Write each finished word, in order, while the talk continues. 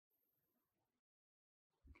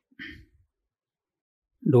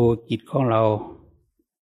ดูจิตของเรา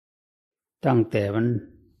ตั้งแต่มัน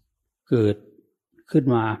เกิดขึ้น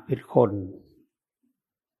มาเป็นคน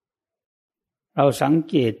เราสัง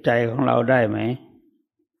เกตใจของเราได้ไหม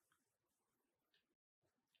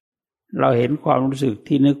เราเห็นความรู้สึก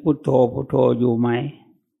ที่นึกพุทโธพุทโธอยู่ไหม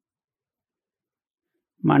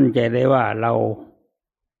มั่นใจได้ว่าเรา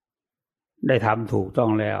ได้ทำถูกต้อ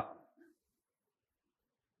งแล้ว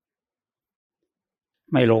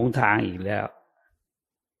ไม่หลงทางอีกแล้ว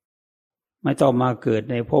ไม่ต้องมาเกิด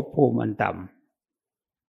ในภพภูมิอันต่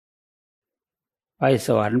ำไปส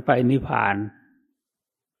วรรค์ไปนิพพาน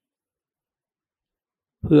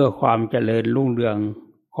เพื่อความเจริญรุ่งเรือง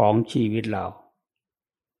ของชีวิตเรา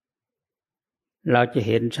จะเ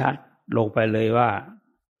ห็นชัดลงไปเลยว่า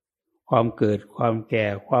ความเกิดความแก่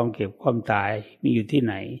ความเก็บความตายมีอยู่ที่ไ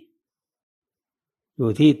หนอ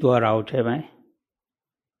ยู่ที่ตัวเราใช่ไหม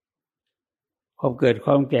ความเกิดค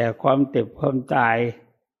วามแก่ความเจ็บความตาย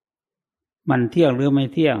มันเที่ยงหรือไม่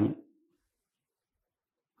เที่ยง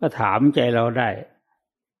ก็ถามใจเราได้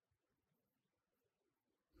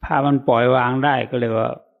ถ้ามันปล่อยวางได้ก็เลยว่า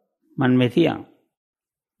มันไม่เที่ยง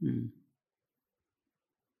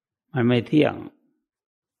มันไม่เที่ยง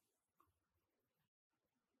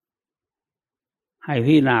ให้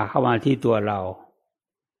พิจารณาเข้ามาที่ตัวเรา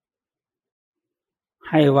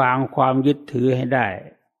ให้วางความยึดถือให้ได้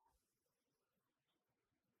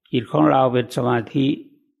จิตของเราเป็นสมาธิ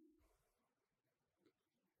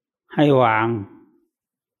ให้วาง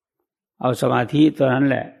เอาสมาธิตัวนั้น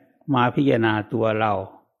แหละมาพิจารณาตัวเรา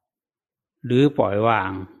หรือปล่อยวา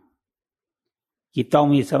งจิตต้อง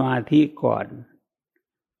มีสมาธิก่อน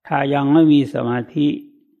ถ้ายังไม่มีสมาธิ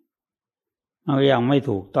มันก็ยังไม่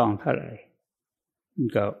ถูกต้องเท่าไหร่มัน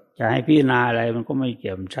ก็จะให้พิจารณาอะไรมันก็ไม่แ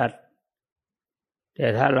จ่มชัดแต่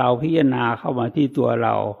ถ้าเราพิจารณาเข้ามาที่ตัวเร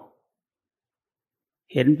า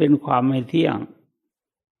เห็นเป็นความไม่เที่ยง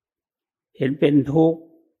เห็นเป็นทุกข์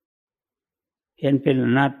เห็นเป็นอ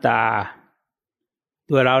นัตตา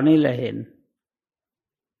ตัวเรานี่แหละเ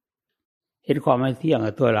ห็นความไม่เที่ยง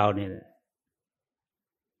กับตัวเรานี่แหละ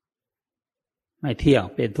ไม่เที่ยง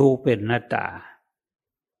เป็นทุกข์เป็นอนัตตา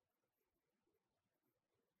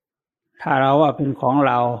ถ้าเราว่าเป็นของ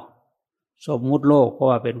เราสมมุติโลกก็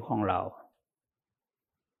ว่าเป็นของเรา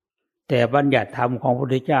แต่บัญญัติธรรมของพระพุท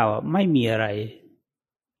ธเจ้าไม่มีอะไร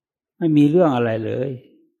ไม่มีเรื่องอะไรเลย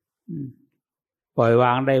ปล่อยว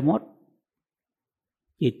างได้หมด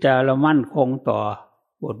จิตใจเรามั่นคงต่อ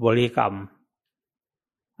บทบริกรรม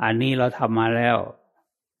อันนี้เราทำมาแล้ว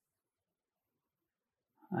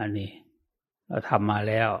อันนี้เราทำมา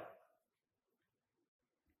แล้ว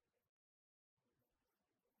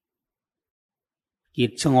จิ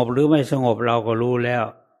ตสงบหรือไม่สงบเราก็รู้แล้ว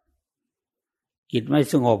จิตไม่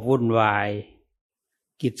สงบวุ่นวาย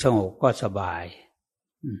จิตสงบก็สบาย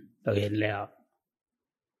เราเห็นแล้ว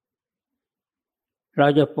เรา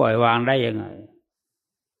จะปล่อยวางได้ยังไง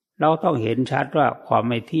เราต้องเห็นชัดว่าความ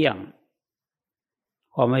ไม่เที่ยง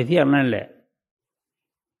ความไม่เที่ยงนั่นแหละ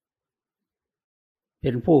เป็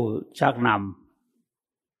นผู้ชักน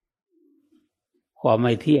ำความไ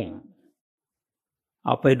ม่เที่ยงเอ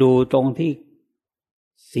าไปดูตรงที่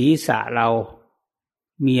ศีรษะเรา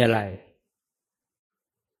มีอะไร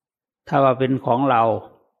ถ้าว่าเป็นของเรา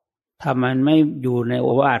ถ้ามันไม่อยู่ในโอ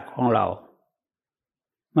วาทของเรา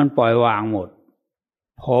มันปล่อยวางหมด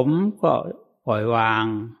ผมก็ปล่อยวาง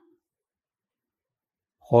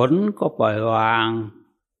ผลก็ปล่อยวาง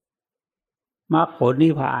มรรคผลนิ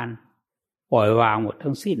พพานปล่อยวางหมด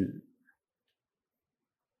ทั้งสิ้น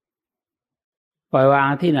ปล่อยวาง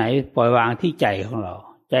ที่ไหนปล่อยวางที่ใจของเรา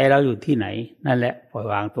ใจเราอยู่ที่ไหนนั่นแหละปล่อย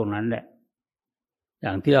วางตรงนั้นแหละอย่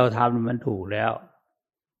างที่เราทำมันถูกแล้ว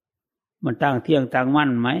มันตั้งเที่ยงตั้งมั่น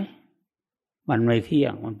ไหมมันไม่เที่ย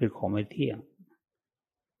งมันเป็นของไม่เที่ยง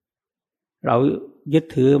เรายึด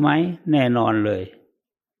ถือไหมแน่นอนเลย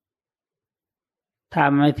ถ้า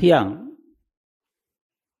ไม่เที่ยง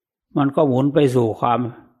มันก็หมุนไปสู่ความ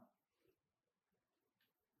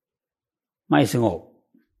ไม่สงบ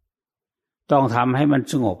ต้องทำให้มัน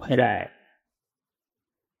สงบให้ได้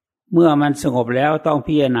เมื่อมันสงบแล้วต้อง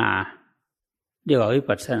พิจารณาเรียกว่าวิ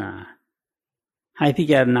ปัสสนาให้พิ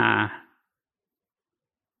จารณา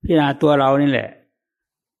ตัวเรานี่แหละ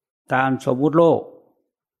ตามสมมุติโลก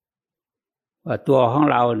ว่าตัวของ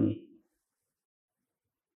เรานี่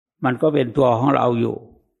มันก็เป็นตัวของเราอยู่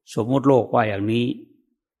สมมุติโลกว่าอย่างนี้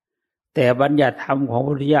แต่บัญญัติธรรมของพระ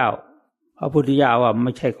พุทธเจ้าว่าไ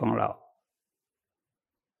ม่ใช่ของเรา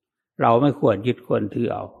เราไม่ควรยึดควรถือ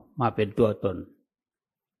เอามาเป็นตัวตน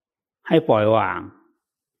ให้ปล่อยวาง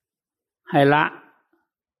ให้ละ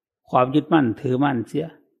ความยึดมั่นถือมั่นเสีย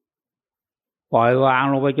ปล่อยวาง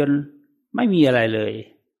ลงไปจนไม่มีอะไรเลย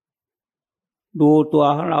ดูตัว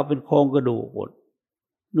ของเราเป็นโครงกระดูกหมด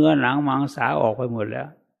เนื้อหนังมังสาออกไปหมดแล้ว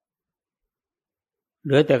เห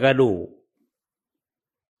ลือแต่กระดูก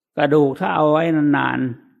ถ้าเอาไว้นาน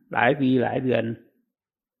ๆหลายปีหลายเดือน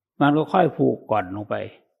มันก็ค่อยผุก่อนลงไป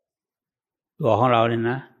ตัวของเราเนี่ย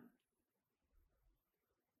นะ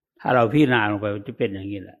ถ้าเราพิจารณาลงไปมันจะเป็นอย่าง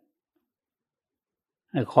นี้แหละ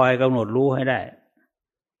ให้คอยกำหนดรู้ให้ได้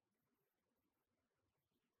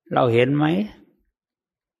เราเห็นไหม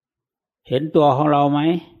เห็นตัวของเราไหม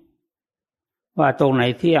ว่าตรงไหน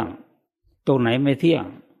เที่ยงตรงไหนไม่เที่ยง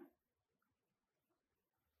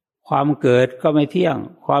ความเกิดก็ไม่เที่ยง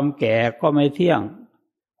ความแก่ก็ไม่เที่ยง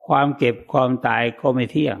ความเก็บความตายก็ไม่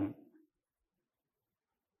เที่ยง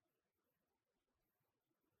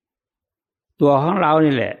ตัวของเรา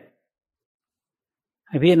นี่แหละใ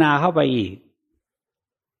ห้พิจารณาเข้าไปอีก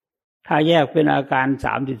ถ้าแยกเป็นอาการ32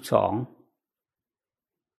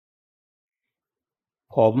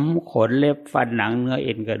ผมขนเล็บฟันหนังเนื้อเ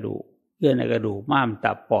อ็นกระดูกเยื่อในกระดูกม้าม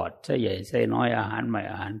ตับปอดไส้ใหญ่ไส้น้อยอาหารใหม่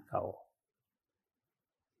อาหารเก่า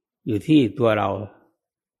อยู่ที่ตัวเรา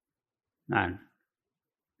นั่น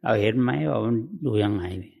เราเห็นไหมว่ามันดูยังไง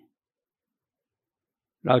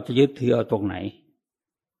เราจะยึดถือเอาตรงไหน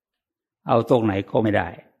เอาตรงไหนก็ไม่ได้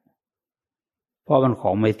เพราะมันข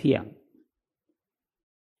องไม่เที่ยง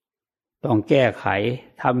ต้องแก้ไข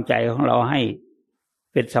ทำใจของเราให้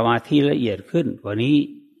เป็นสมาธิละเอียดขึ้นกว่านี้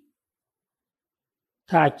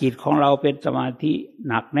ถ้าจิตของเราเป็นสมาธิ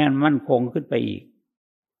หนักแน่นมั่นคงขึ้นไปอีก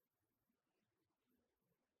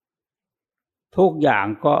ทุกอย่าง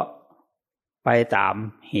ก็ไปตาม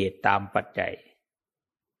เหตุตามปัจจัย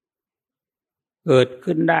เกิด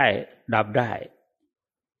ขึ้นได้ดับได้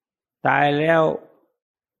ตายแล้ว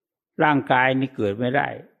ร่างกายนี่เกิดไม่ได้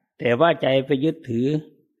แต่ว่าใจไปยึดถือ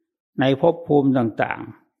ในภพภูมิต่าง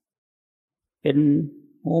ๆเป็น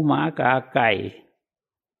หมูหมากาไก่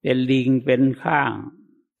เป็นลิงเป็นข้าง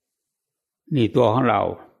นี่ตัวของเรา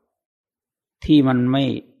ที่มันไม่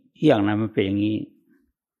เที่ยงนะมันเป็นอย่างนี้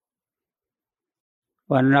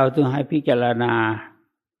วันเราต้องให้พิจารณา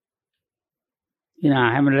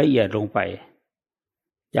ให้มันละเอียดลงไป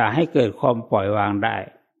อย่าให้เกิดความปล่อยวางได้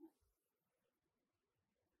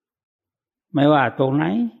ไม่ว่าตรงไหน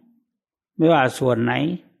ไม่ว่าส่วนไหน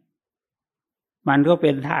มันก็เป็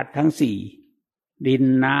นธาตุทั้งสี่ดิน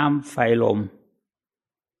น้ำไฟลม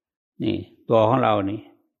นี่ตัวของเรานี่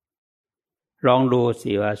ลองดู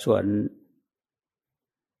สิว่าส่วน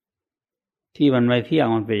ที่มันไม่เที่ยง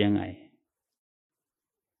มันเป็นยังไง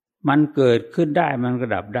มันเกิดขึ้นได้มันก็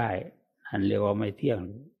ดับได้นั่นเรียกว่าไม่เที่ยง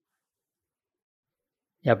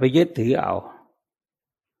อย่าไปยึดถือเอา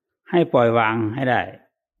ให้ปล่อยวางให้ได้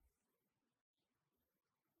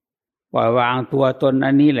ปล่อยวางตัวตน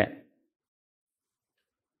อันนี้แหละ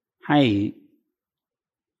ให้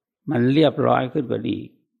มันเรียบร้อยขึ้นกว่านี้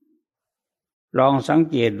ลองสัง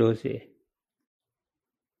เกตดูสิ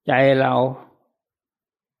ใจเรา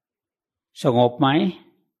สงบไหม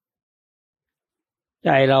ใจ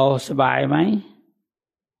เราสบายไหม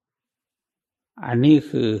อันนี้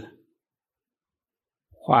คือ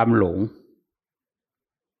ความหลง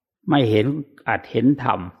ไม่เห็นอัตเห็นธร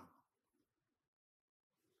รม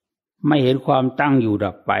ไม่เห็นความตั้งอยู่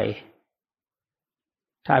ดับไป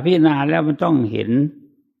ถ้าพิจารณาแล้วมันต้องเห็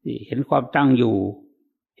นความตั้งอยู่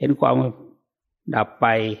เห็นความดับไป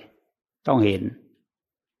ต้องเห็น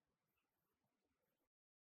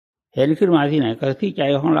ขึ้นมาที่ไหนก็ที่ใจ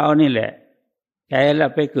ของเรานี่แหละใจเรา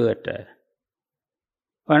ไปเกิด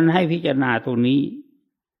เพราะฉะนั้นให้พิจารณาตรงนี้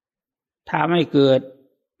ถ้าไม่เกิด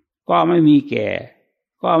ก็ไม่มีแก่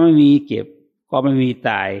ก็ไม่มีเก็บก็ไม่มีต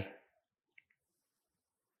าย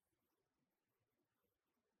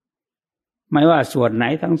ไม่ว่าส่วนไหน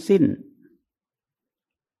ทั้งสิ้น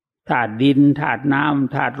ธาตุดินธาตุน้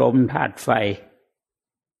ำธาตุลมธาตุไฟ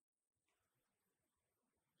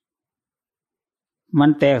มัน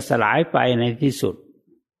แตกสลายไปในที่สุด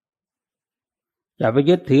อย่าไป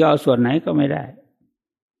ยึดถือเอาส่วนไหนก็ไม่ได้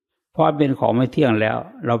เพราะเป็นของไม่เที่ยงแล้ว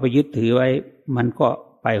เราไปยึดถือไว้มันก็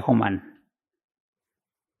ไปของมัน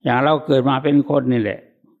อย่างเราเกิดมาเป็นคนนี่แหละ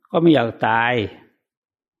ก็ไม่อยากตาย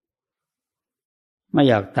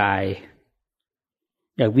อย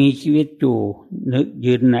ากมีชีวิตอยู่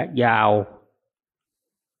ยืนยาว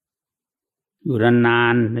อยู่นา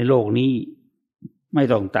นๆในโลกนี้ไม่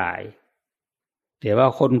ต้องตายแต่ว่า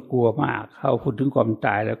คนกลัวมากเขาพูดถึงความต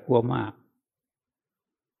ายแล้วกลัวมาก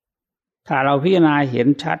ถ้าเราพิจารณาเห็น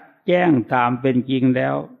ชัดแจ้งตามเป็นจริงแล้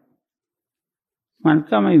วมัน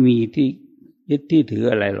ก็ไม่มีที่ยึดที่ถือ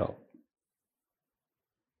อะไรหรอก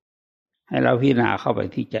ให้เราพิจารณาเข้าไป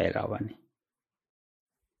ที่ใจเราวันนี้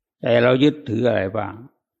ใจเรายึดถืออะไรบ้าง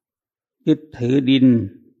ยึดถือดิน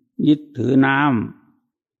ยึดถือน้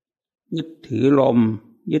ยึดถือลม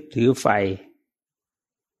ยึดถือไฟ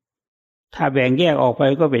ถ้าแบ่งแยกออกไป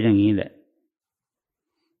ก็เป็นอย่างนี้แหละ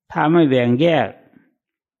ถ้าไม่แบ่งแยก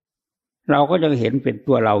เราก็จะเห็นเป็น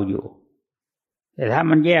ตัวเราอยู่แต่ถ้า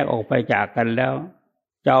มันแยกออกไปจากกันแล้ว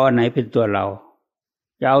จะเอาอันไหนเป็นตัวเรา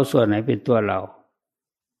จะเอาส่วนไหนเป็นตัวเรา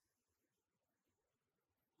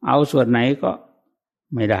เอาส่วนไหนก็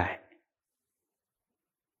ไม่ได้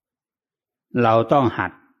เราต้องหั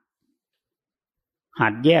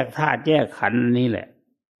ดแยกธาตุแยกขันธ์นี่แหละ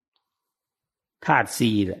ธาตุ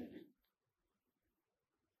สี่แหละ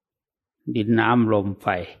ดินน้ำลมไฟ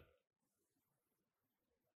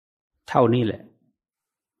เท่านี้แหละ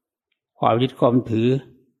ความยึดความถือ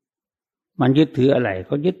มันยึดถืออะไร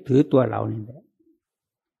ก็ยึดถือตัวเรานี่แหละ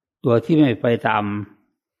ตัวที่ไม่ไปตาม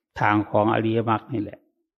ทางของอริยมรรคนี่แหละ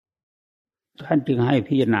ท่านจึงให้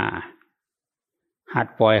พิจารณาหัด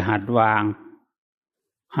ปล่อยหัดวาง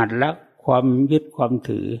หัดละความยึดความ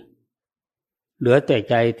ถือเหลือแต่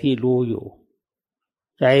ใจที่รู้อยู่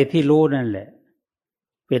ใจที่รู้นั่นแหละ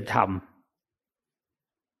เป็นธรรม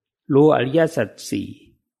รู้อริยสัจสี่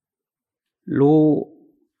รู้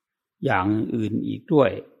อย่างอื่นอีกด้ว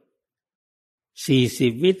ย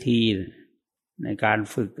40 วิธีในการ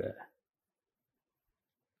ฝึก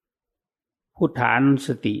พุทธานุส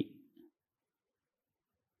ติ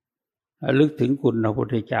ระลึกถึงคุณพระพุท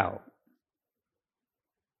ธเจ้า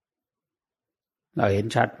เราเห็น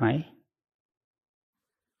ชัดไหม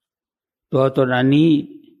ตัวตนอันนี้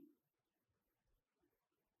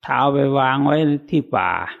ถ้าเอาไปวางไว้ที่ป่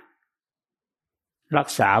ารัก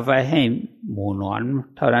ษาไว้ให้หมู่หนอน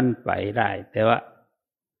เท่านั้นไปได้แต่ว่า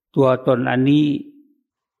ตัวตนอันนี้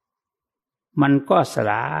มันก็ส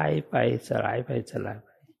ลายไป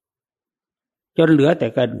จนเหลือแต่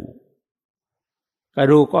กระ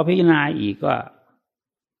ดูกก็พิจารณาอีกว่า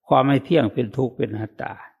ความไม่เที่ยงเป็นทุกข์เป็นอนัตต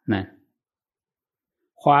านั่น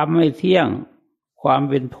ความไม่เที่ยงความ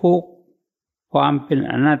เป็นทุกข์ความเป็น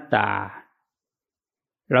อนัตตา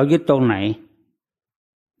เรายึดตรงไหน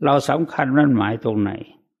เราสำคัญมั่นหมายตรงไหน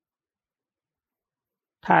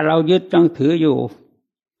ถ้าเรายึดต้องถืออยู่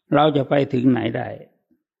เราจะไปถึงไหนได้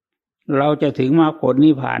เราจะถึงมรรคผล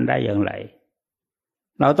นิพพานได้อย่างไร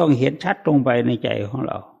เราต้องเห็นชัดตรงไปในใจของเ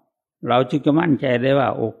ราเราจึงจะมั่นใจได้ว่า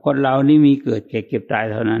โอ้คนเรานี่มีเกิดแก่เก็บตาย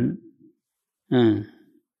เท่านั้น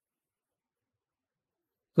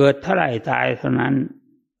เกิดเท่าไหร่ตายเท่านั้น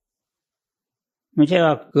ไม่ใช่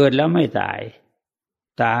ว่าเกิดแล้วไม่ตาย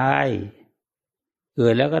เกิ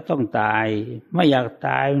ดแล้วก็ต้องตายไม่อยากต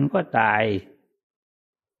ายมันก็ตาย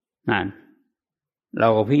นั่นเรา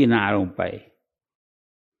ก็พิจารณาลงไป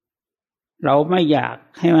เราไม่อยาก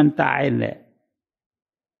ให้มันตายแหละ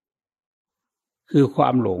คือควา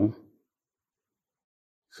มหลง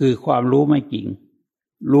คือความรู้ไม่จริง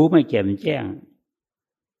รู้ไม่แจ่มแจ้ง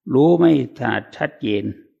รู้ไม่ถนัดชัดเจน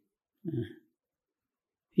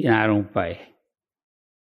พิจารณาลงไป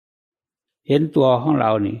เห็นตัวของเร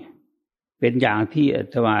านี่เป็นอย่างที่อา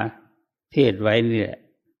ตมาเทศไว้นี่แหละ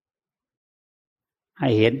ให้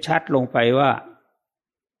เห็นชัดลงไปว่า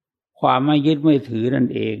ความไม่ยึดไม่ถือนั่น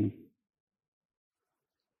เอง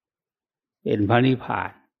เป็นพระนิพพา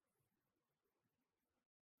น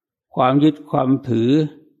ความยึดความถือ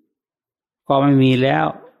ก็ไม่มีแล้ว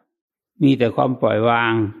มีแต่ความปล่อยวา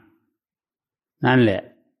งนั่นแหละ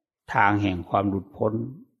ทางแห่งความหลุดพ้น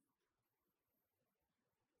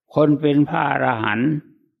คนเป็นพระอรหันต์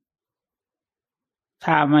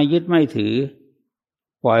ถ้าไม่ยึดไม่ถือ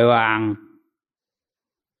ปล่อยวาง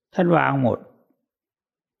ท่านวางหมด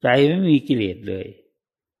ใจไม่มีกิเลสเลย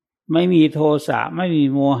ไม่มีโทสะไม่มี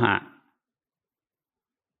โมหะ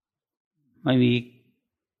ไม่มี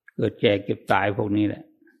เกิดแก่เก็บตายพวกนี้แหละ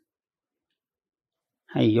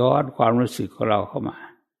ให้ย้อนความรู้สึกของเราเข้า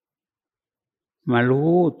มา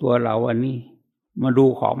รู้ตัวเราอันนี้มาดู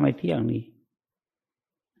ของไม่เที่ยงนี่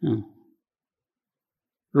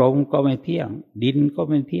ลมก็ไม่เที่ยงดินก็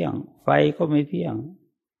ไม่เที่ยงไฟก็ไม่เที่ยง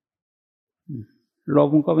ล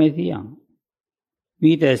มก็ไม่เที่ยง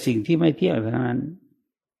มีแต่สิ่งที่ไม่เที่ยงเท่านั้น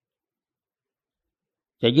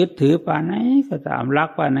จะยึดถือปานไหนก็ตามรัก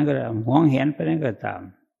ปานนั้นก็ตามหวงแหนปานนั้นก็ตาม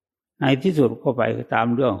ในที่สุดก็ไปตาม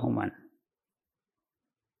เรื่องของมัน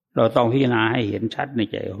เราต้องพิจารณาให้เห็นชัดใน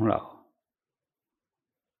ใจของเรา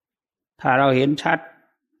ถ้าเราเห็นชัด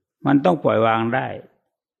มันต้องปล่อยวางได้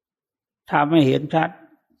ถ้าไม่เห็นชัด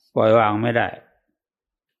ปล่อยวางไม่ได้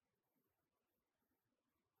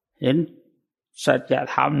เห็นสัจ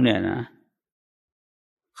ธรรมเนี่ยนะ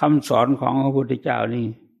คำสอนของพระพุทธเจ้านี่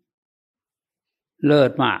เลิ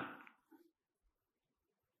ศมาก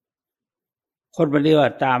คนปฏิบั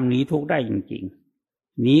ติตามหนีทุกข์ได้จริง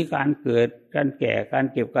ๆหนีการเกิดการแก่การ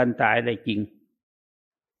เก็บการตายได้จริง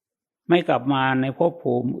ไม่กลับมาในภพ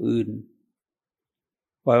ภูมิอื่น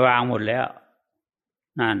ปล่อยวางหมดแล้ว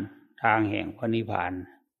นั่นทางแห่งพระนิพพาน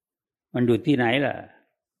มันอยู่ที่ไหนล่ะ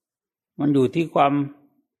มันอยู่ที่ความ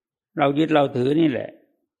เรายึดเราถือนี่แหละ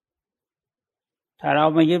ถ้าเรา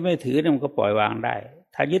ไม่ยึดไม่ถือมันก็ปล่อยวางได้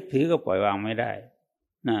ถ้ายึดถือก็ปล่อยวางไม่ได้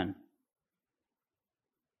นั่น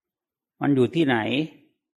มันอยู่ที่ไหน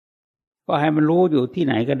ก็ให้มันรู้อยู่ที่ไ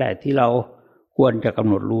หนก็ได้ที่เราควรจะกำ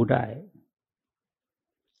หนดรู้ได้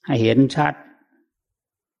ให้เห็นชัด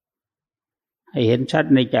ให้เห็นชัด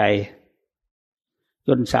ในใจจ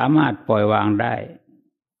นสามารถปล่อยวางได้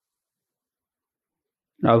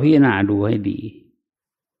เราพิจารณาดูให้ดี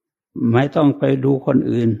ไม่ต้องไปดูคน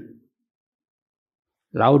อื่น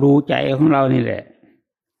เราดูใจของเรานี่แหละ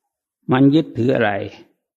มันยึดถืออะไร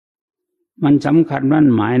มันสำคัญมั่น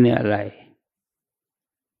หมายในอะไร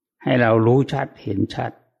ให้เรารู้ชัดเห็นชั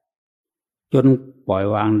ดจนปล่อย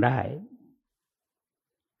วางได้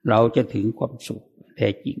เราจะถึงความสุขแท้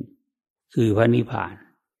จริงคือพระนิพพาน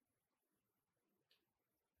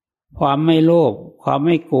ความไม่โลภความไ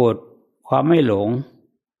ม่โกรธความไม่หลง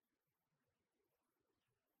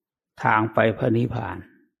ทางไปพระนิพพาน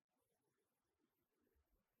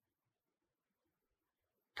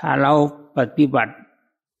ถ้าเราปฏิบัติ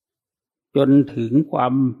จนถึงควา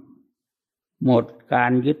มหมดกา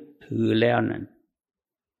รยึดถือแล้วนั้น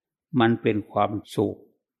มันเป็นความสุข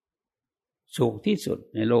ที่สุด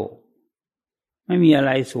ในโลกไม่มีอะไ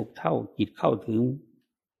รสุขเท่าจิตเข้าถึง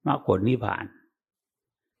มรรคผลนิพพาน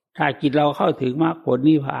ถ้าจิตเราเข้าถึงมรรคผล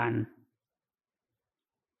นิพพาน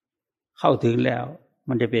เข้าถึงแล้ว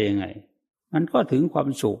มันจะเป็นยังไงมันก็ถึงความ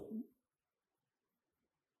สุข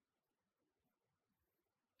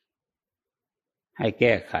ให้แ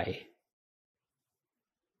ก้ไข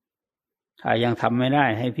ถ้ายังทำไม่ได้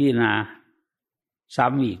ให้พิจารณาซ้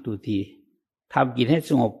ำอีกดูทีทำจิตให้ส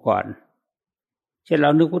งบก่อนเช่นเร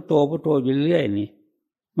านึกพุทโธพุทโธอยู่เรื่อยนี่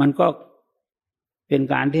มันก็เป็น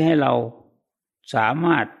การที่ให้เราสาม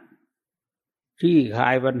ารถคลี่คลา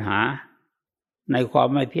ยปัญหาในความ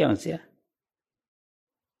ไม่เที่ยงเสีย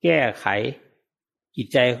แก้ไขจิต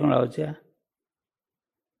ใจของเราเสีย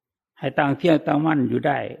ให้ตั้งเที่ยงตั้งมั่นอยู่ไ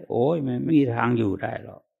ด้โอ้ยไม่มีทางอยู่ได้หร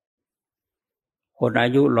อกคนอา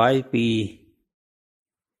ยุ100 ปี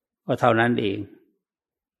ก็เท่านั้นเอง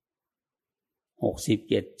60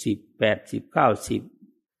 70 80 90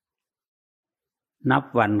นับ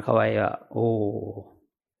วันเข้าไว้ว่าโอ้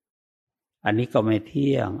อันนี้ก็ไม่เ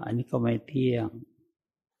ที่ยงอันนี้ก็ไม่เที่ยง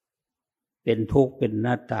เป็นทุกข์เป็นห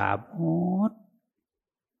น้าตาหมด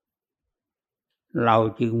เรา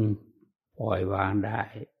จึงปล่อยวางได้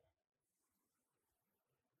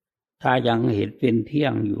ถ้ายังเห็นเป็นเที่ย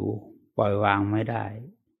งอยู่ปล่อยวางไม่ได้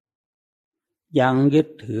ยังยึด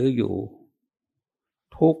ถืออยู่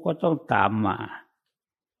ทุกข์ก็ต้องตามมา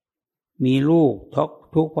มีลูกทุกข์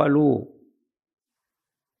เพราะลูก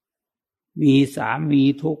มีสามี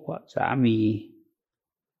ทุกข์เพราะสามี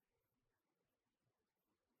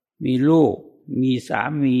มีลูกมีสา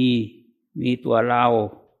มีมีตัวเรา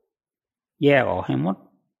แยกออกให้หมด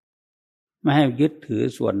ไม่ให้ยึดถือ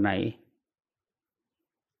ส่วนไหน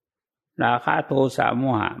ราคะโทสะโม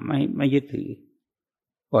หะไม่ยึดถือ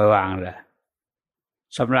ปล่อยวางเลย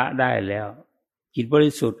ชำระได้แล้วจิตบ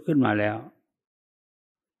ริสุทธิ์ขึ้นมาแล้ว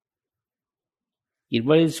จิต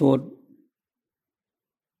บริสุทธิ์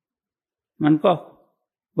มันก็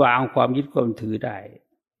วางความยึดความถือได้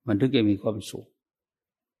มันถึงจะมีความสุข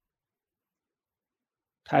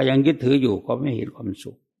ถ้ายังยึดถืออยู่ก็ไม่เห็นความ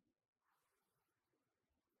สุข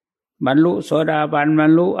บรรลุโสดาบันบร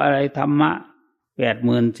รลุอะไรธรรมะ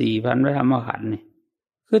84,000 พระธรรมขันธ์นี่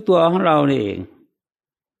คือตัวของเรานี่เอง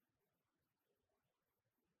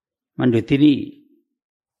มันอยู่ที่นี่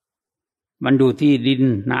มันอยู่ที่ดิน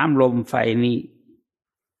น้ำลมไฟนี้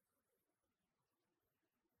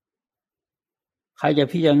ใครจะ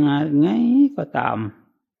พิจารณาไงก็ตาม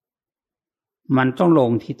มันต้องล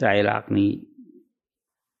งที่ไตรลักษณ์นี้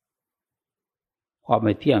ความไ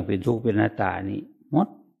ม่เที่ยงเป็นทุกข์เป็นอนัตตานี้หมด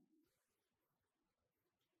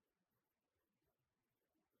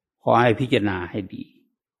ขอให้พิจารณาให้ดี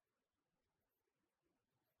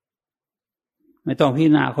ไม่ต้องพิจ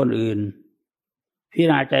ารณาคนอื่นพิจา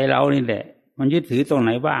รณาใจเรานี่แหละมันยึดถือตรงไห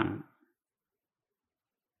นบ้าง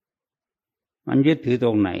มันยึดถือต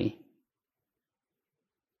รงไหน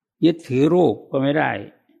ยึดถือรูปก็ไม่ได้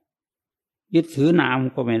ยึดถือนาม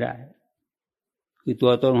ก็ไม่ได้คือตั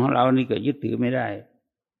วตนของเรานี่ก็ยึดถือไม่ได้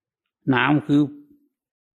นามคือ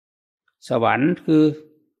สวรรค์คือ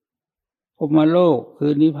พรหมโลกคื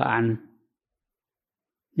อนิพพาน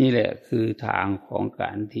นี่แหละคือทางของกา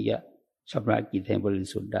รที่จะชำระจิตให้บริ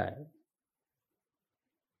สุทธิ์ได้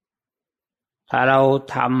ถ้าเรา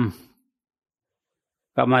ท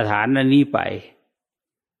กรรมฐานอันนี้ไป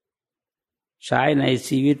ใช้ใน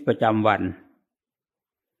ชีวิตประจำวัน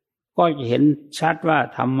ก็จะเห็นชัดว่า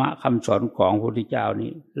ธรรมะคำสอนของพระพุทธเจ้า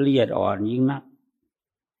นี้ละเอียดอ่อนยิ่งนัก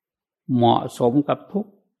เหมาะสมกับทุก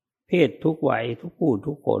เพศทุกวัยทุกผู้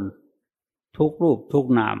ทุกคนทุกรูปทุก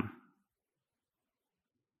นาม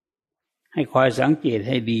ให้คอยสังเกตใ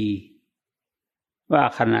ห้ดีว่า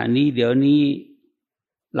ขณะนี้เดี๋ยวนี้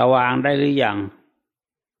เราวางได้หรือยัง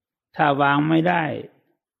ถ้าวางไม่ได้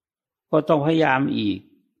ก็ต้องพยายามอีก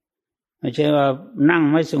ไม่ใช่ว่านั่ง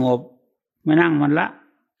ไม่สงบไม่นั่งมันละ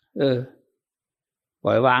ปล่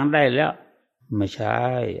อยวางได้แล้วไม่ใช่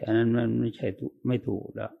อันนั้นมันไม่ใช่ไม่ถูก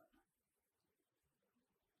แล้ว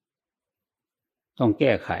ต้องแ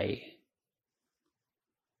ก้ไข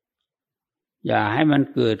อย่าให้มัน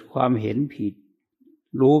เกิดความเห็นผิด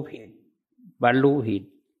รู้ผิดบรรลุผิด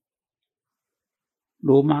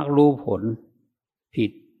รู้มรรครู้ผลผิ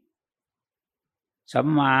ดสัม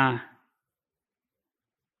มา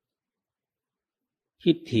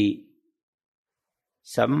ทิฏฐิ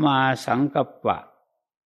สัมมาสังกัปปะ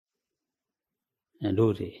ดู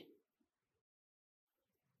สิ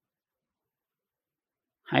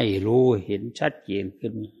ให้รู้เห็นชัดเจนขึ้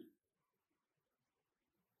น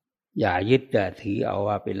อย่ายึดอย่าถือเอา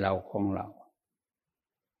ว่าเป็นเราของเรา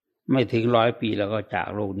ไม่ถึง100 ปีแล้วก็จาก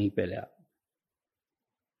โลกนี้ไปแล้ว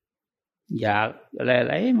อยากอะ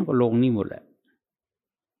ไรๆมันก็ลงนี่หมดแหละ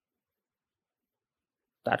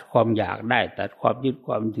ตัดความอยากได้ตัดความยึดค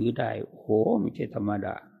วามถือได้โอ้โหไม่ใช่ธรรมด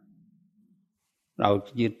าเราจ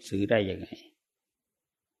ะยึดถือได้ยังไง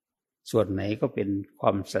ส่วนไหนก็เป็นคว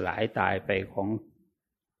ามสลายตายไปของ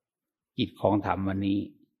จิตของธรรมวันนี้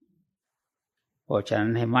เพราะฉะนั้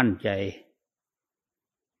นให้มั่นใจ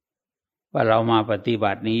ว่าเรามาปฏิ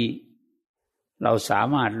บัตินี้เราสา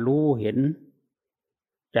มารถรู้เห็น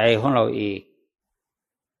ใจของเราเอง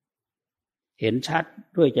เห็นชัด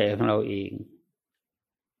ด้วยใจของเราเอง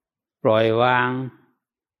ปล่อยวาง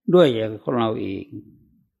ด้วยใจของเราเอง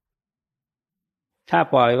ถ้า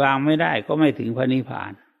ปล่อยวางไม่ได้ก็ไม่ถึงพระนิพพา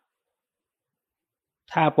น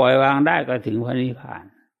ถ้าปล่อยวางได้ก็ถึงพระนิพพาน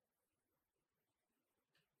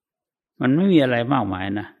มันไม่มีอะไรมากมาย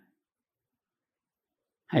นะ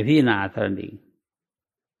ให้พิจารณาเท่านั้นเอง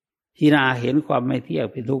พิจารณาเห็นความไม่เที่ยง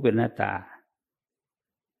เป็นทุกข์เป็นอนัตตา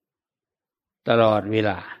ตลอดเว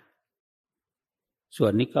ลาส่ว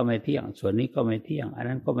นนี้ก็ไม่เที่ยงส่วนนี้ก็ไม่เที่ยงอัน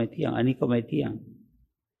นั้นก็ไม่เที่ยงอันนี้ก็ไม่เที่ยง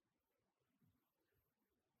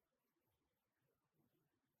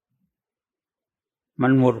มั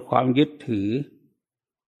นหมดความยึดถือ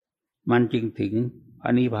มันจึงถึงพร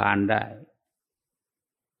ะนิพพานได้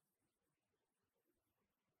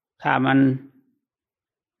ถ้ามัน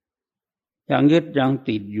ยังยึดยัง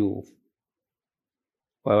ติดอยู่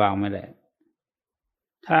ปล่อยวางไม่ได้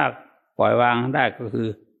ถ้าปล่อยวางได้ก็คือ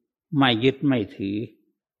ไม่ยึดไม่ถือ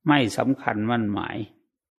ไม่สำคัญมั่นหมาย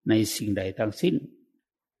ในสิ่งใดทั้งสิ้น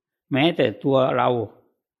แม้แต่ตัวเรา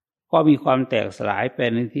ก็มีความแตกสลายไป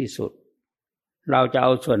ในที่สุดเราจะเอ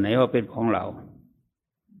าส่วนไหนว่าเป็นของเรา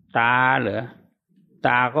ตาเหรอต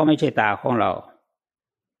าก็ไม่ใช่ตาของเรา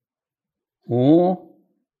หู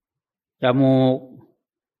จมูก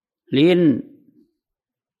ลิ้น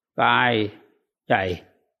กายใจ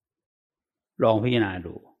ลองพิจารณา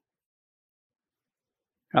ดู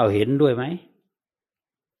เราเห็นด้วยไหม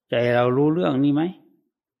ใจเรารู้เรื่องนี้ไหม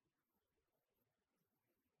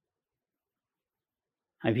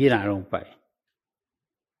ให้พิจารณาลงไป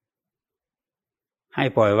ให้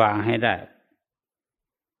ปล่อยวางให้ได้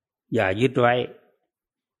อย่ายึดไว้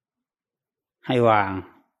ให้วาง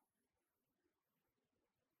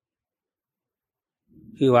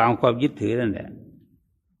คือวางความยึดถือนั่นแหละ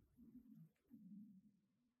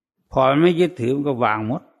พอมันไม่ยึดถือมันก็วาง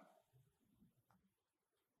หมด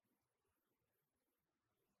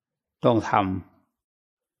ต้องท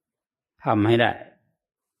ำให้ได้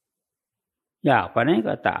อยากไปไหน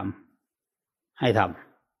ก็ตามให้ท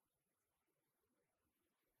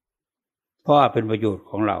ำเพราะเป็นประโยชน์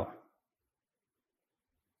ของเรา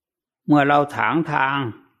เมื่อเราถางทาง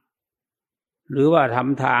หรือว่าท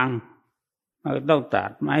ำทางมันก็ต้องตั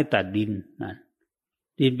ดไม้ตัดดินนะ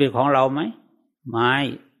ดินเป็นของเราไหมไม้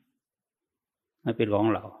ไม่เป็นของ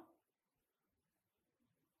เรา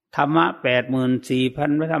ธรรมะ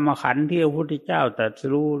 84,000 พระธรรมขันธ์ที่พระพุทธเจ้าตรัส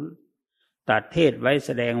รู้ตัดเทศไว้แส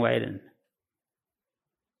ดงไว้นั่น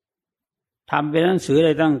ทำเป็นหนังสือไ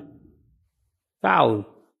ด้ตั้ง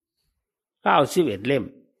91 เล่ม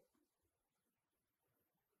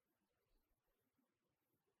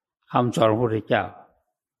คำสอนพระพุทธเจ้า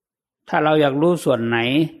ถ้าเราอยากรู้ส่วนไหน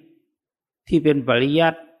ที่เป็นปริยั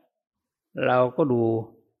ติเราก็ดู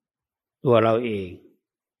ตัวเราเอง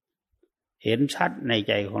เห็นชัดในใ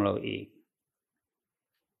จของเราเอง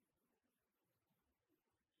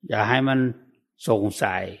อย่าให้มันสง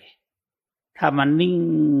สัยถ้ามันนิ่ง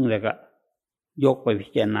แล้วก็ยกไปพิ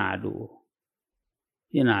จารณาดู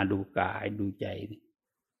พิจารณาดูกายดูใจ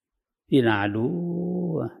พิจารณาดู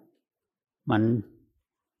มัน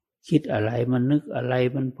คิดอะไรมันนึกอะไร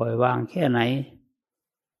มันปล่อยวางแค่ไหน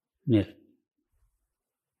เนี่ย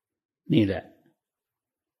นี่แหละ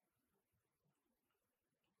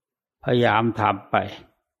พยายามทำไป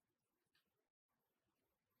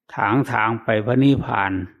ทางไปพระนิพพา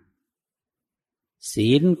นศี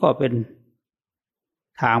ลก็เป็น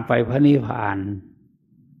ทางไปพระนิพพาน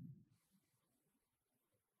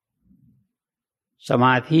สม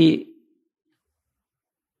าธิ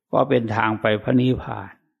ก็เป็นทางไปพระนิพพา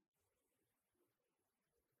น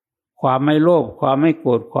ความไม่โลภความไม่โก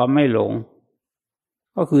รธความไม่หลง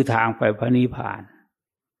ก็คือทางไปพระนิพพาน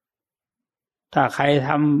ถ้าใครท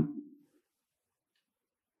ำ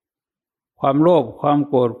ความโลภความ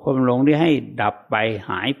โกรธความหลงที่ให้ดับไป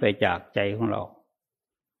หายไปจากใจของเรา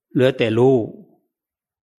เหลือแต่รู้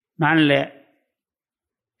นั่นแหละ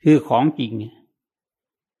คือของจริง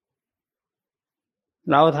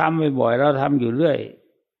เราทำบ่อยๆเราทำอยู่เรื่อย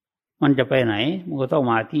มันจะไปไหนมันก็ต้อง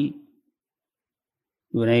มาที่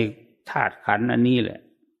อยู่ในธาตุขันธ์อันนี้แหละ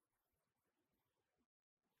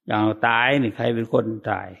อย่างตายนี่ใครเป็นคน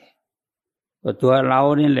ตายก็ตัวเรา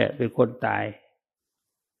นี่แหละเป็นคนตาย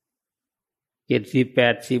70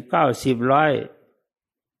 80 90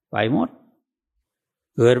 100ไปหมด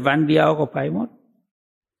เกิดวันเดียวก็ไปหมด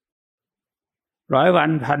100 วัน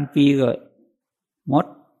1,000 ปีก็หมด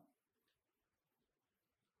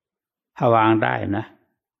ถ้าวางได้นะ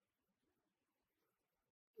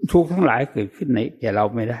ทุกข์ทั้งหลายเกิดขึ้นในแก่เรา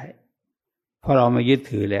ไม่ได้เพราะเราไม่ยึด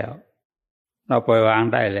ถือแล้วเราปล่อยวาง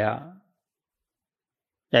ได้แล้ว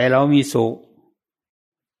ใจเรามีสุข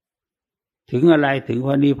ถึงอะไรถึงพ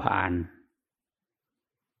ระนิพพาน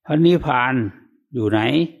พระนิพพานอยู่ไหน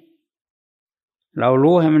เรา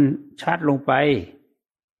รู้ให้มันชัดลงไป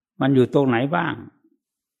มันอยู่ตรงไหนบ้าง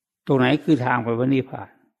ตรงไหนคือทางไปพระนิพพาน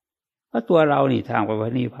เพราะตัวเรานี่ทางไปพร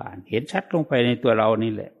ะนิพพานเห็นชัดลงไปในตัวเรา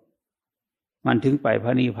นี่แหละมันถึงไปพร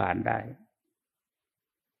ะนิพพานได้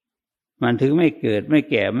มันถึงไม่เกิดไม่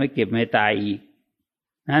แก่ไม่เก็บไม่ตายอีก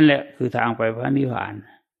นั่นแหละคือทางไปพระนิพพาน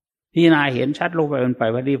พิจารณาเห็นชัดลงไปมันไป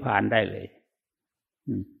พระนิพพานได้เลย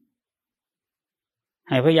ใ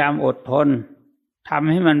ห้พยายามอดทนทำ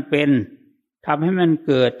ให้มันเป็นทำให้มัน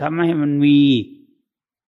เกิดทำให้มันมี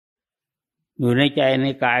อยู่ในใจใน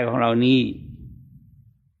กายของเรานี้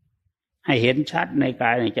ให้เห็นชัดในก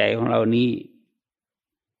ายในใจของเรานี้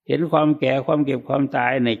เห็นความแก่ความเก็บความตา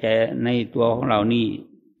ยในใจในตัวของเรานี้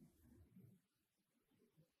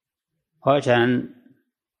เพราะฉะนั้น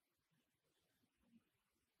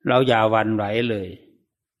เราอย่าหวั่นไหวเลย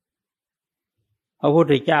พระพุท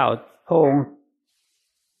ธเจ้าพระองค์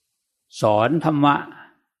สอนธรรมะ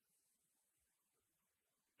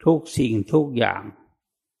ทุกสิ่งทุกอย่าง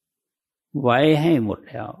ไว้ให้หมด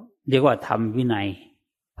แล้วเรียกว่าธรรมวินัย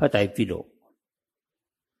พระไตรปิฎก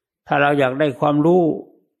ถ้าเราอยากได้ความรู้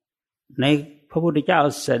ในพระพุทธเจ้า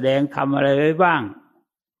แสดงธรรมอะไรไว้บ้าง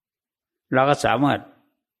เราก็สามารถ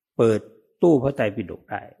เปิดตู้พระไตรปิฎก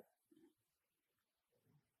ได้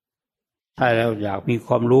ถ้าเราอยากมีค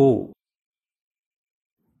วามรู้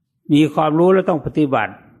แล้วต้องปฏิบั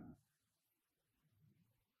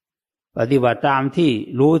ติตามที่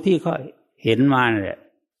รู้ที่เขาเห็นมาเนี่ย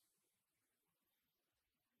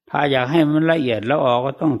ถ้าอยากให้มันละเอียดแล้วออก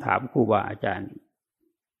ก็ต้องถามครูบาอาจารย์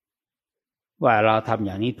ว่าเราทำอ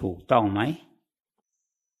ย่างนี้ถูกต้องไหม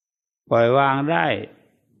ปล่อยวางได้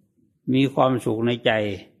มีความสุขในใจ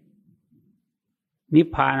นิพ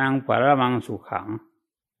พานังปรมังสุขขัง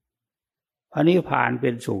พระนิพพานเป็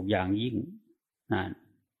นสุขอย่างยิ่งนั่น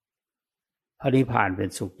พระนิพพานเป็น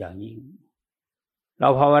สุขอย่างยิ่งเรา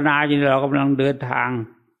ภาวนาอยู่เรากำลังเดินทาง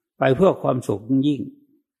ไปเพื่อความสุขยิ่ง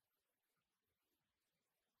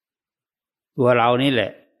ตัวเรานี่แหล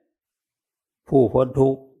ะผู้พ้นทุ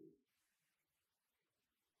กข์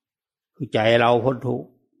คือใจเราพ้นทุกข์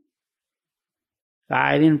กา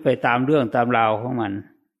ยนี่ไปตามเรื่องตามราวของมัน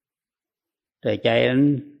แต่ใจนั้น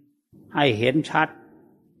ให้เห็นชัด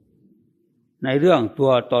ในเรื่องตั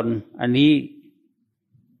วตนอันนี้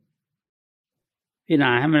พิจารณ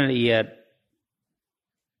าให้มันละเอียด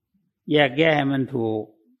แยกแยะให้มันถูก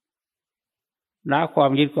ละควา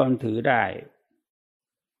มยึดความถือได้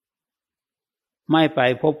ไม่ไป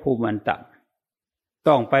ภพภูมิอันต่ำ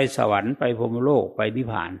ต้องไปสวรรค์ไปพรหมโลกไปนิพ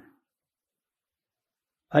พาน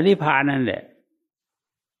พระนิพพานนั่นแหละ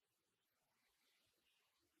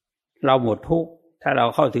เราหมดทุกข์ถ้าเรา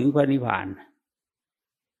เข้าถึงพระนิพพาน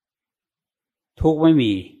ทุกข์ไม่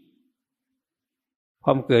มีคว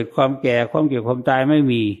ามเกิดความแก่ความเก็บความตายไม่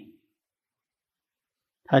มี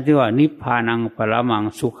ท่านที่ว่านิพพานังปรมัง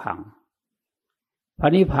สุขังพระ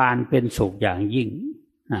นิพพานเป็นสุขอย่างยิ่ง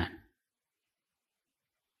นั่น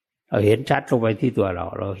เราเห็นชัดลงไปที่ตัว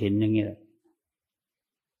เราเห็นอย่างนี้เลย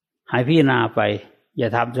ให้พิจารณาไปอย่า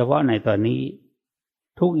ทำเฉพาะในตอนนี้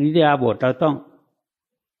ทุกอิริยาบถเราต้อง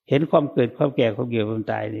เห็นความเกิดความแก่ความเจ็บความ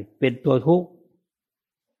ตายนี่เป็นตัวทุกข์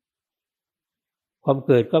ความเ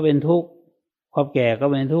กิดก็เป็นทุกข์ความแก่ก็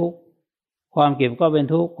เป็นทุกข์ความเก็บก็เป็น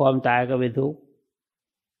ทุกข์ความตายก็เป็นทุกข์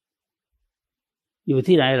อยู่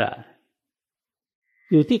ที่ไหนล่ะ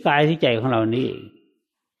อยู่ที่กายที่ใจของเรานี่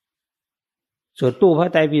ส่วนตู้พระ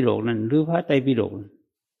ไตรปิฎกนั่นหรือพระไตรปิฎก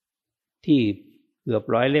ที่เกือบ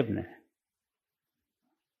100 เล่มน่ะ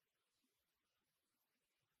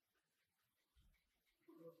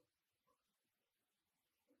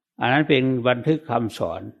อันนั้นเป็นบันทึกคำส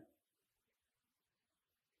อน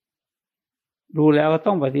รู้แล้วก็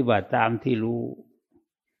ต้องปฏิบัติตามที่รู้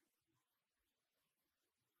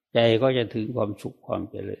ใจก็จะถึงความสุขความ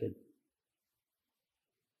เจริญ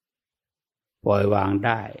ปล่อยวางไ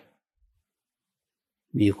ด้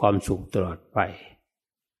มีความสุขตลอดไป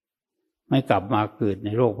ไม่กลับมาเกิดใน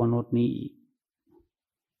โลกมนุษย์นี้อีก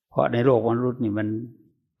เพราะในโลกมนุษย์นี่มัน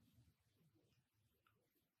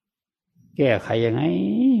แก้ไขยังไง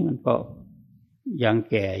มันก็ยัง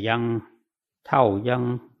แก่ยังเฒ่ายัง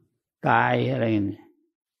ตายอะไรเนี่ย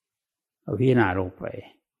เอาพิจารณาลงไป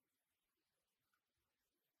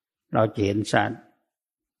เราจะเห็นชัด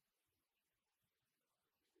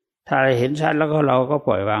ถ้าเราเห็นชัดแล้วก็เราก็ป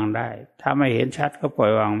ล่อยวางได้ถ้าไม่เห็นชัดก็ปล่อ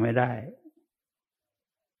ยวางไม่ได้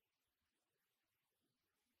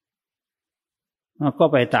มันก็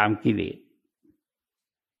ไปตามกิเลส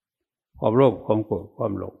ความโลภความโกรธควา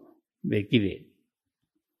มหลงเป็นกิเลส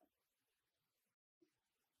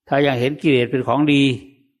ถ้ายังเห็นกิเลสเป็นของดี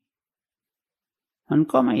มัน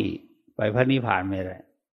ก็ไม่ไปพระนิพพานไม่ได้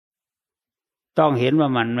ต้องเห็นว่า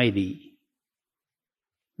มันไม่ดี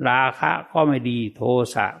ราคะก็ไม่ดีโท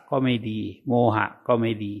สะก็ไม่ดีโมหะก็ไ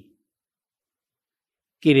ม่ดี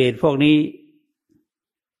กิเลสพวกนี้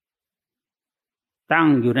ตั้ง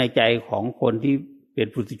อยู่ในใจของคนที่เป็น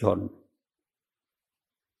ปุถุชน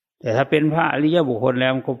แต่ถ้าเป็นพระอริยบุคคลแล้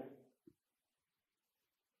วก็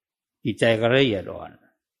จิตใจก็ละเอียดอ่อน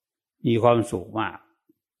มีความสุขมาก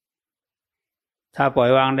ถ้าปล่อย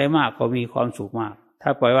วางได้มากก็มีความสุขมากถ้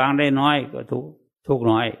าปล่อยวางได้น้อยก็ทุกข์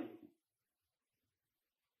น้อย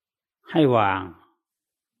ให้วา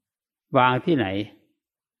งที่ไหน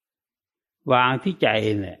วางที่ใจ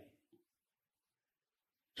เนี่ย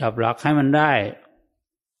จับหลักให้มันได้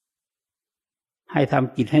ให้ท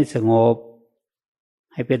ำจิตให้สงบ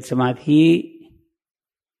ให้เป็นสมาธิ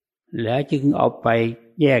แล้วจึงเอาไป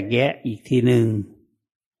แยกแยะอีกทีหนึ่ง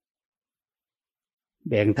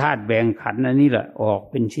แบ่งธาตุแบ่งขันธ์อันนี้แหละออก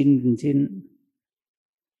เป็นชิ้นเป็นชิ้น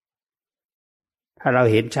ถ้าเรา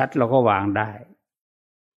เห็นชัดเราก็วางได้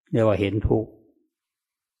เรียกว่าเห็นทุกข์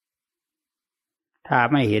ถ้า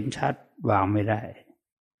ไม่เห็นชัดวางไม่ได้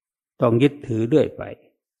ต้องยึดถือเรื่อยไป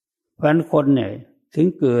เพราะฉะนั้นคนเนี่ยถึง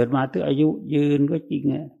เกิดมาถึงอายุยืนก็จริง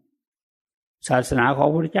เนี่ยศาสนาของพ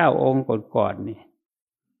ระพุทธเจ้าองค์ก่อนๆนี่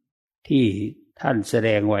ที่ท่านแสด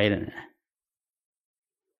งไว้น่ะ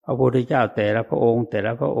พระพุทธเจ้าแต่ละพระองค์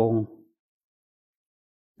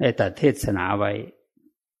ได้ตรัสเทศนาไว้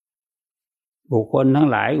บุคคลทั้ง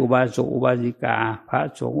หลายอุบาสกอุบาสิกาพระ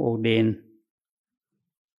สงฆ์องค์เดน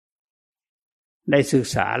ได้ศึก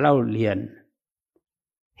ษาเล่าเรียน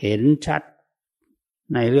เห็นชัด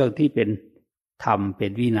ในเรื่องที่เป็นธรรมเป็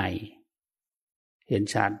นวินัยเห็น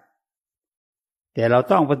ชัดแต่เรา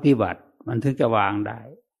ต้องปฏิบัติมันถึงจะวางได้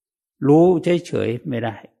รู้เฉยๆไม่ไ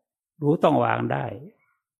ด้รู้ต้องวางได้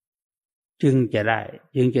จึงจะได้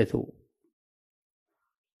จึงจะถูก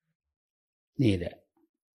นี่แหละ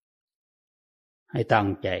ให้ตั้ง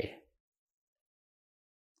ใจ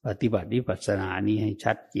ปฏิบัติวิปัสสนานี้ให้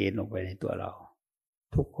ชัดเจนลงไปในตัวเรา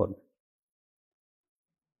ทุกคน